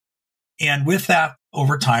record. And with that,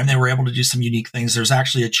 over time, they were able to do some unique things. There's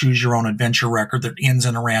actually a choose your own adventure record that ends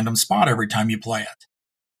in a random spot every time you play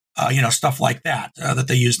it. Stuff like that, that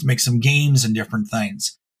they use to make some games and different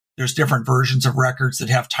things. There's different versions of records that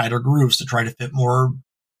have tighter grooves to try to fit more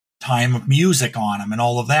time of music on them and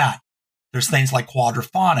all of that. There's things like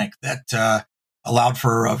quadraphonic that allowed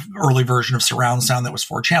for an early version of surround sound that was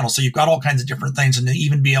 4 channels. So you've got all kinds of different things, and to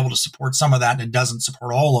even be able to support some of that, and it doesn't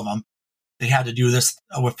support all of them, they had to do this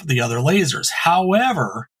with the other lasers.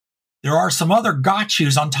 However, there are some other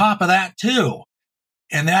gotchas on top of that too.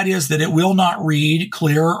 And that is that it will not read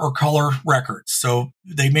clear or color records. So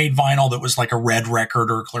they made vinyl that was like a red record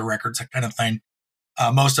or clear records, that kind of thing.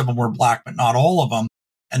 Most of them were black, but not all of them.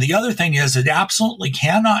 And the other thing is it absolutely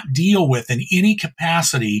cannot deal with, in any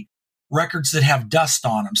capacity, records that have dust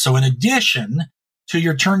on them. So in addition to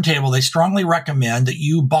your turntable, they strongly recommend that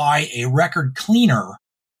you buy a record cleaner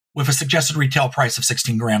with a suggested retail price of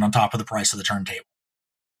 16 grand on top of the price of the turntable.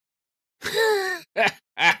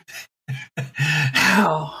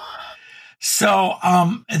 Wow. So,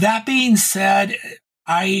 that being said,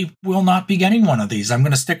 I will not be getting one of these. I'm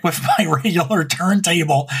going to stick with my regular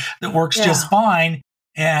turntable that works just fine.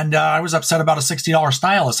 And I was upset about a $60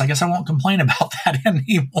 stylus. I guess I won't complain about that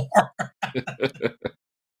anymore.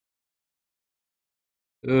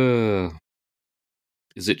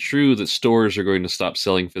 Is it true that stores are going to stop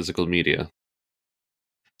selling physical media?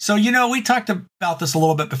 So, we talked about this a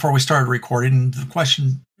little bit before we started recording. The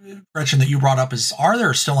question, Gretchen, that you brought up is, are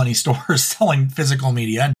there still any stores selling physical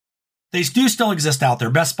media? And they do still exist out there.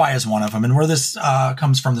 Best Buy is one of them. And where this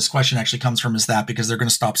this question actually comes from is that because they're going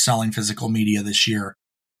to stop selling physical media this year.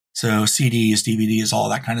 So CDs, DVDs, all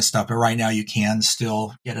that kind of stuff. But right now you can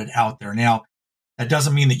still get it out there. Now, that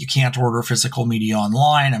doesn't mean that you can't order physical media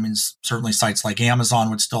online. I mean, certainly sites like Amazon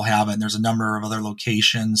would still have it. And there's a number of other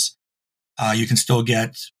locations. You can still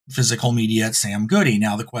get physical media at Sam Goody.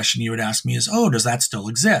 Now, the question you would ask me is, does that still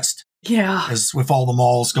exist? Yeah. Because with all the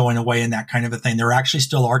malls going away and that kind of a thing, there actually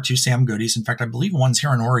still are 2 Sam Goodies. In fact, I believe one's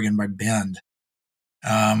here in Oregon by Bend.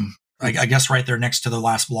 I guess right there next to the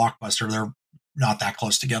last Blockbuster. They're not that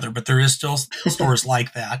close together, but there is still stores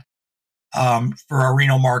like that. For our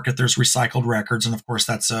Reno market, there's Recycled Records. And of course,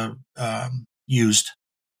 that's a used,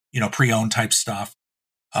 pre-owned type stuff.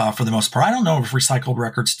 For the most part, I don't know if Recycled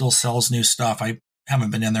Records still sells new stuff. I haven't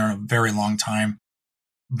been in there in a very long time.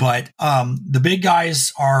 But the big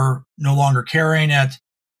guys are no longer carrying it.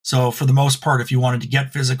 So for the most part, if you wanted to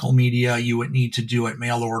get physical media, you would need to do it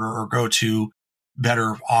mail order or go to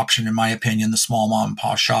better option, in my opinion, the small mom and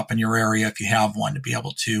pop shop in your area, if you have one, to be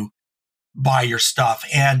able to buy your stuff.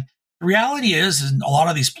 And the reality is, in a lot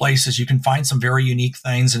of these places, you can find some very unique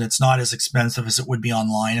things, and it's not as expensive as it would be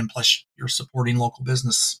online. And plus, you're supporting local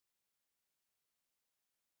business.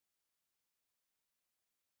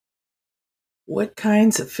 What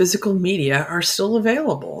kinds of physical media are still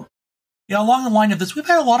available? Yeah, along the line of this, we've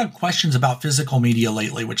had a lot of questions about physical media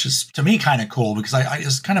lately, which is, to me, kind of cool because I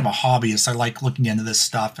as kind of a hobbyist, I like looking into this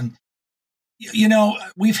stuff. And,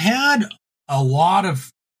 we've had a lot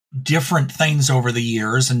of different things over the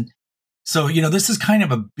years. And so, this is kind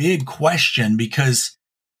of a big question because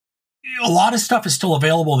a lot of stuff is still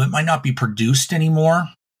available that might not be produced anymore.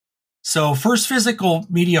 So first physical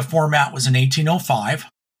media format was in 1805,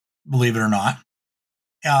 believe it or not.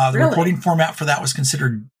 The recording format for that was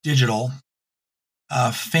considered digital.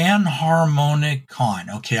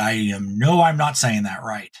 Fanharmonicon. Okay, I'm not saying that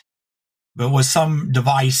right. But it was some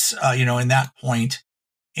device, in that point.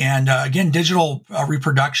 And again, digital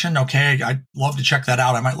reproduction. Okay, I'd love to check that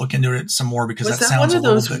out. I might look into it some more because that sounds a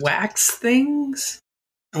little bit... Was that one of those wax things?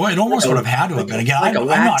 Well, it almost would have had to have been. Again, I'm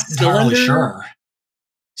not entirely sure.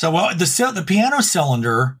 So, the piano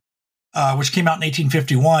cylinder which came out in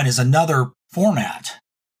 1851, is another format.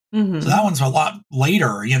 Mm-hmm. So that one's a lot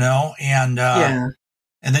later, and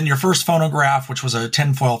and then your first phonograph, which was a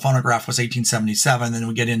tinfoil phonograph, was 1877. Then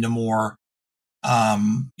we get into more,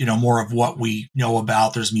 more of what we know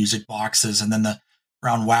about. There's music boxes, and then the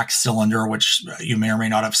round wax cylinder, which you may or may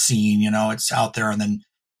not have seen, it's out there. And then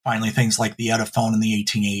finally things like the Ediphone in the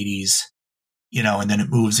 1880s, and then it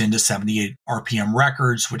moves into 78 RPM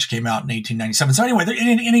records, which came out in 1897. So anyway,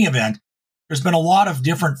 in any event, there's been a lot of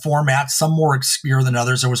different formats, some more obscure than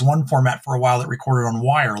others. There was one format for a while that recorded on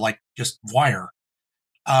wire, like just wire.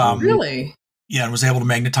 Really? Yeah, and was able to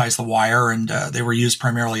magnetize the wire, and they were used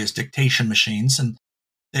primarily as dictation machines, and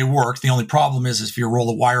they worked. The only problem is if your roll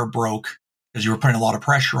of wire broke, because you were putting a lot of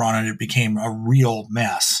pressure on it, it became a real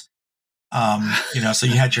mess. So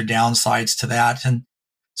you had your downsides to that. And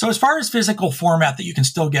so as far as physical format that you can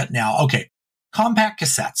still get now, okay, compact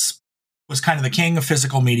cassettes was kind of the king of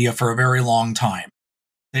physical media for a very long time.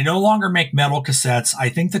 They no longer make metal cassettes. I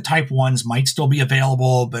think the Type 1s might still be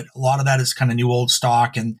available, but a lot of that is kind of new old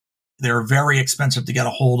stock, and they're very expensive to get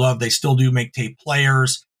a hold of. They still do make tape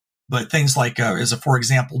players, but things like, for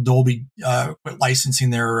example, Dolby quit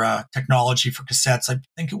licensing their technology for cassettes. I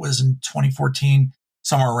think it was in 2014,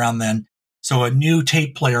 somewhere around then. So a new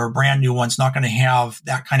tape player, a brand new one's not going to have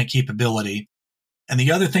that kind of capability. And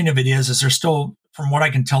the other thing of it is there's still, from what I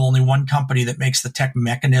can tell, only one company that makes the tech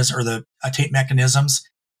mechanism or the tape mechanisms.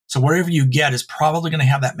 So whatever you get is probably going to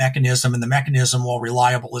have that mechanism, and the mechanism, while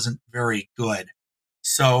reliable, isn't very good.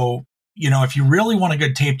 So, if you really want a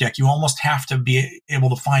good tape deck, you almost have to be able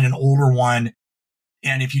to find an older one.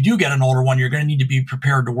 And if you do get an older one, you're going to need to be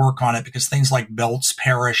prepared to work on it, because things like belts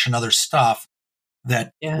perish and other stuff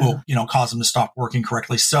that will, cause them to stop working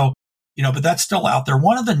correctly. So, but that's still out there.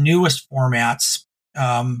 One of the newest formats,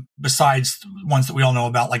 besides ones that we all know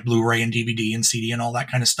about, like Blu-ray and DVD and CD and all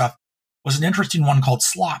that kind of stuff, was an interesting one called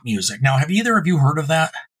slot music. Now, have either of you heard of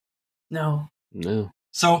that? No.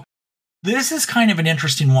 So this is kind of an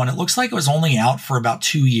interesting one. It looks like it was only out for about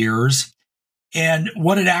 2 years. And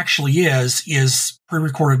what it actually is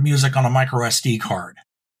pre-recorded music on a micro SD card.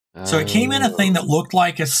 So it came in a thing that looked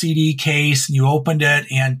like a CD case, and you opened it,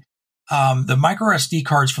 and the micro SD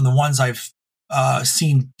cards from the ones I've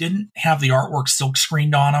seen didn't have the artwork silk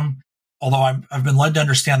screened on them, although I've been led to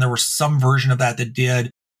understand there was some version of that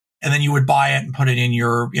did. And then you would buy it and put it in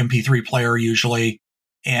your MP3 player usually,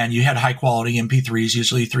 and you had high quality MP3s,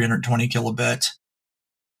 usually 320 kilobit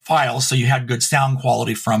files, so you had good sound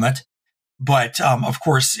quality from it. But of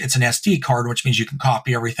course, it's an SD card, which means you can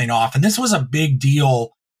copy everything off. And this was a big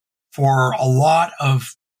deal for a lot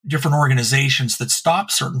of different organizations that stopped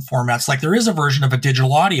certain formats. Like there is a version of a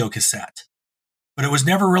digital audio cassette, but it was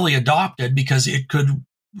never really adopted because it could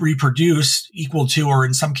reproduce equal to, or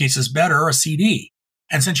in some cases better, a CD.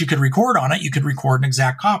 And since you could record on it, you could record an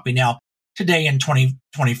exact copy. Now, today in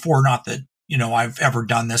 2024, not that, I've ever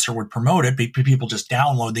done this or would promote it, but people just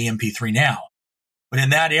download the MP3 now. But in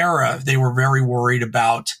that era, they were very worried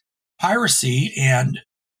about piracy and,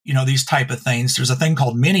 these type of things. There's a thing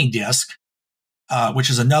called mini disc, which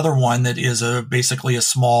is another one that is basically a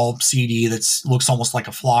small CD that looks almost like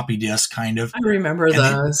a floppy disk, kind of. I remember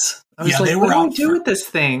those. I was like, what do I do with this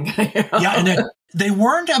thing? And they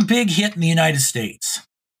weren't a big hit in the United States,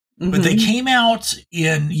 but they came out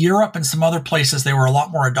in Europe and some other places. They were a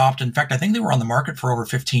lot more adopted. In fact, I think they were on the market for over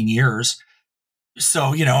 15 years.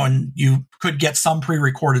 So, and you could get some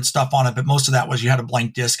pre-recorded stuff on it, but most of that was you had a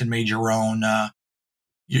blank disc and made your own,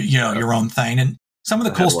 your own thing. And some of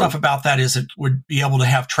the cool stuff about that is it would be able to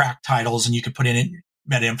have track titles, and you could put in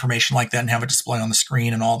meta information like that and have it display on the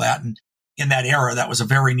screen and all that. And in that era, that was a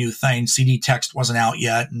very new thing. CD text wasn't out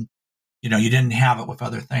yet, and you didn't have it with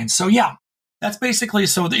other things. So yeah, that's basically,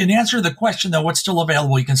 so in answer to the question though, what's still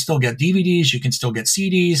available, you can still get DVDs, you can still get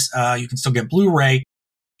CDs, you can still get Blu-ray,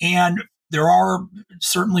 and there are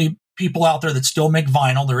certainly people out there that still make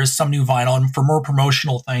vinyl. There is some new vinyl, and for more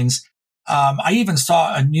promotional things, I even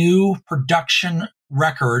saw a new production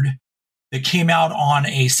record that came out on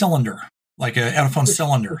a cylinder, like a Ediphone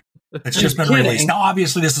cylinder. That's just been released. Now,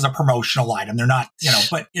 obviously, this is a promotional item. They're not,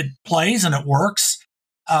 but it plays and it works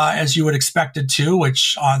as you would expect it to,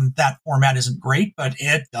 which on that format isn't great, but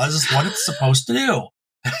it does what it's supposed to do.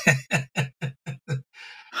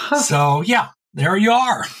 So, yeah, there you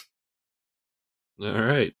are. All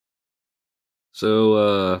right.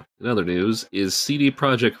 So, in other news, is CD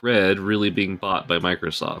Projekt Red really being bought by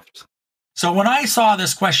Microsoft? So when I saw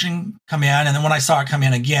this question come in, and then when I saw it come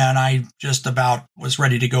in again, I just about was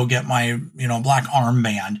ready to go get my, black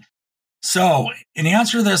armband. So in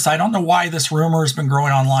answer to this, I don't know why this rumor has been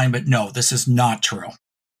growing online, but no, this is not true.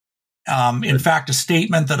 In fact, a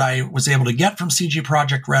statement that I was able to get from CG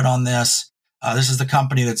Projekt Red on this. This is the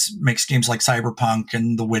company that makes games like Cyberpunk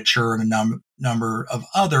and The Witcher and a number of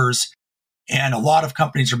others. And a lot of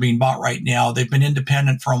companies are being bought right now. They've been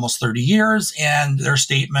independent for almost 30 years, and their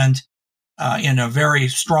statement, in a very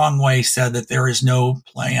strong way, said that there is no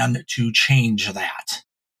plan to change that.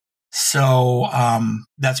 So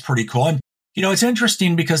that's pretty cool. And, it's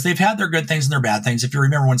interesting because they've had their good things and their bad things. If you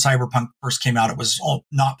remember when Cyberpunk first came out, it was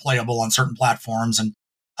not playable on certain platforms and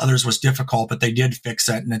others was difficult, but they did fix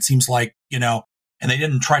it. And it seems like, and they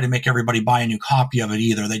didn't try to make everybody buy a new copy of it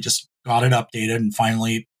either. They just got it updated and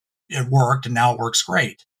finally it worked, and now it works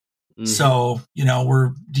great. Mm-hmm. So,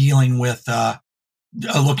 we're dealing with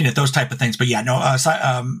looking at those type of things. But yeah, no,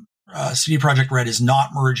 CD Projekt Red is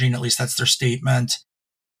not merging, at least that's their statement,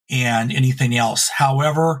 and anything else.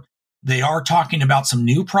 However, they are talking about some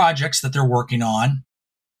new projects that they're working on,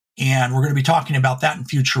 and we're going to be talking about that in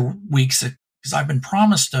future weeks because I've been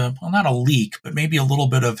promised not a leak, but maybe a little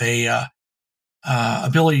bit of a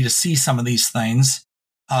ability to see some of these things.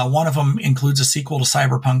 One of them includes a sequel to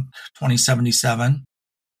Cyberpunk 2077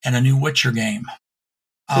 and a new Witcher game.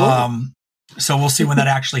 Cool. So we'll see when that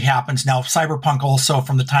actually happens. Now, Cyberpunk also,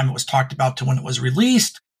 from the time it was talked about to when it was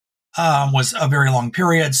released, was a very long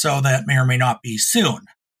period, so that may or may not be soon.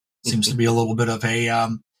 Seems to be a little bit of a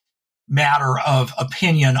matter of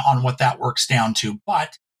opinion on what that works down to.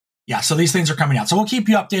 But yeah, so these things are coming out. So we'll keep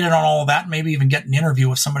you updated on all of that, maybe even get an interview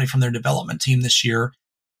with somebody from their development team this year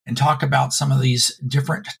and talk about some of these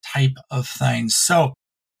different type of things. So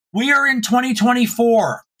we are in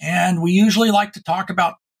 2024, and we usually like to talk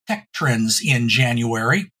about tech trends in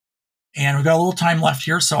January. And we've got a little time left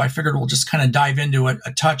here, so I figured we'll just kind of dive into it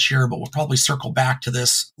a touch here, but we'll probably circle back to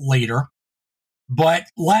this later. But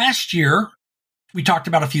last year, we talked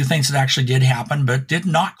about a few things that actually did happen, but did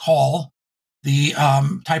not call the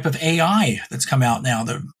type of AI that's come out now,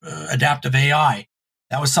 the adaptive AI.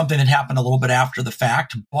 That was something that happened a little bit after the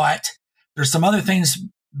fact, but there's some other things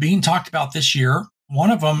being talked about this year.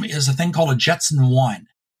 One of them is a thing called a Jetson 1.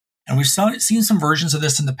 And we've seen some versions of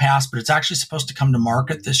this in the past, but it's actually supposed to come to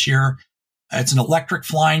market this year. It's an electric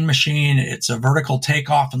flying machine. It's a vertical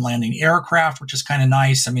takeoff and landing aircraft, which is kind of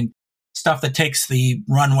nice. I mean, stuff that takes the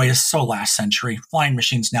runway is so last century. Flying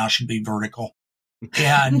machines now should be vertical.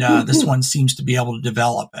 And this one seems to be able to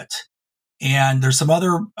develop it. And there's some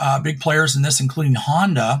other big players in this, including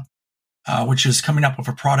Honda, which is coming up with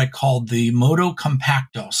a product called the Moto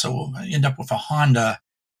Compacto. So we'll end up with a Honda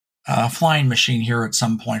flying machine here at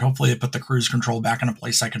some point. Hopefully they put the cruise control back in a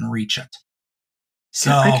place I can reach it.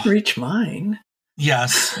 So I can reach mine.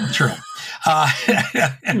 Yes, true.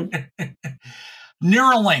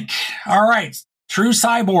 Neuralink. All right. True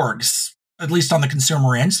cyborgs, at least on the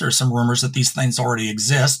consumer end. There's some rumors that these things already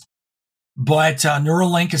exist. But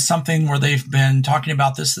Neuralink is something where they've been talking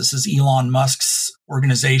about this. This is Elon Musk's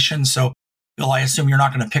organization. So, Bill, I assume you're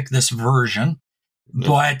not going to pick this version. No.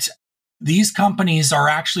 But these companies are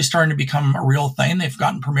actually starting to become a real thing. They've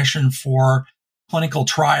gotten permission for clinical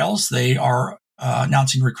trials. They are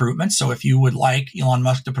announcing recruitment. So if you would like Elon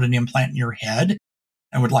Musk to put an implant in your head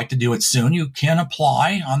and would like to do it soon, you can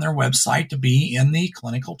apply on their website to be in the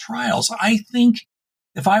clinical trials. I think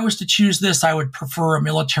if I was to choose this, I would prefer a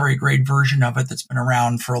military-grade version of it that's been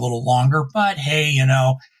around for a little longer. But hey,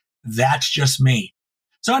 that's just me.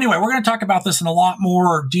 So anyway, we're going to talk about this in a lot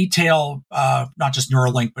more detail, not just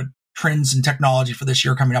Neuralink, but trends and technology for this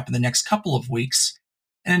year coming up in the next couple of weeks.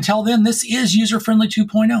 And until then, this is User Friendly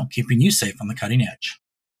 2.0, keeping you safe on the cutting edge.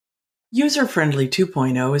 User Friendly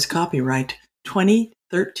 2.0 is copyright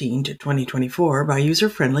 2013 to 2024 by User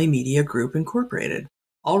Friendly Media Group Incorporated.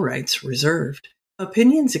 All rights reserved.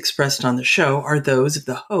 Opinions expressed on the show are those of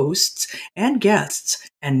the hosts and guests,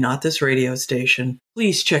 and not this radio station.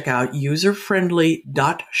 Please check out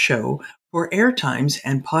userfriendly.show for airtimes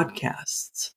and podcasts.